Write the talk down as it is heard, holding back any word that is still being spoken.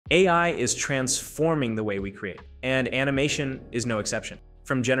AI is transforming the way we create, and animation is no exception.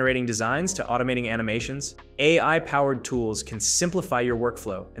 From generating designs to automating animations, AI-powered tools can simplify your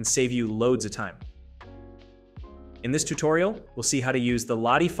workflow and save you loads of time. In this tutorial, we'll see how to use the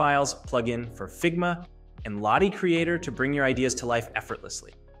LottieFiles plugin for Figma and Lottie Creator to bring your ideas to life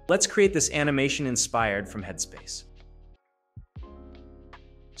effortlessly. Let's create this animation inspired from Headspace.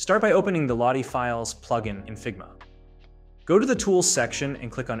 Start by opening the LottieFiles plugin in Figma. Go to the Tools section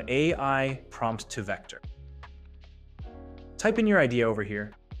and click on AI Prompt to Vector. Type in your idea over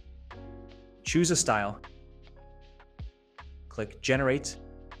here, choose a style, click Generate,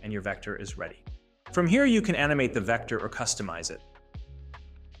 and your vector is ready. From here, you can animate the vector or customize it.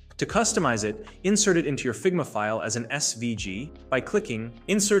 To customize it, insert it into your Figma file as an SVG by clicking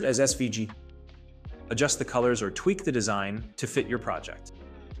Insert as SVG. Adjust the colors or tweak the design to fit your project.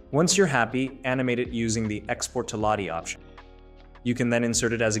 Once you're happy, animate it using the Export to Lottie option. You can then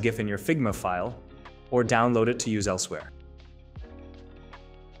insert it as a GIF in your Figma file or download it to use elsewhere.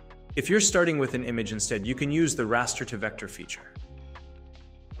 If you're starting with an image instead, you can use the Raster to Vector feature.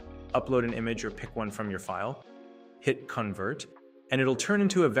 Upload an image or pick one from your file, hit Convert, and it'll turn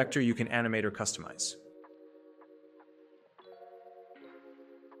into a vector you can animate or customize.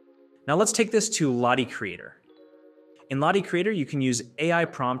 Now let's take this to Lottie Creator. In Lottie Creator, you can use AI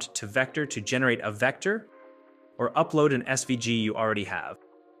Prompt to Vector to generate a vector or upload an SVG you already have.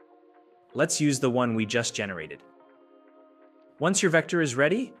 Let's use the one we just generated. Once your vector is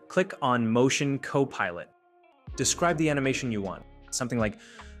ready, click on Motion Copilot. Describe the animation you want. Something like,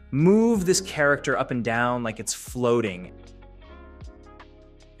 move this character up and down like it's floating,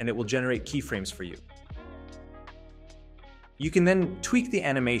 and it will generate keyframes for you. You can then tweak the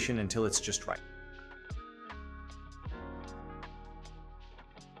animation until it's just right.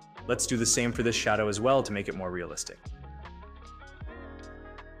 Let's do the same for this shadow as well to make it more realistic.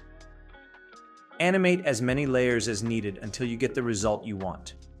 Animate as many layers as needed until you get the result you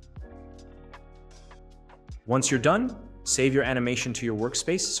want. Once you're done, save your animation to your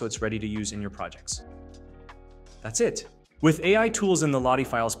workspace so it's ready to use in your projects. That's it. With AI tools in the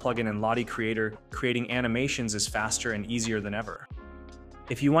LottieFiles plugin and Lottie Creator, creating animations is faster and easier than ever.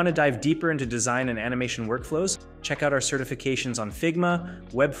 If you want to dive deeper into design and animation workflows, check out our certifications on Figma,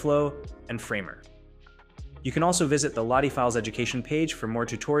 Webflow, and Framer. You can also visit the LottieFiles education page for more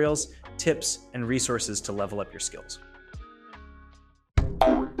tutorials, tips, and resources to level up your skills.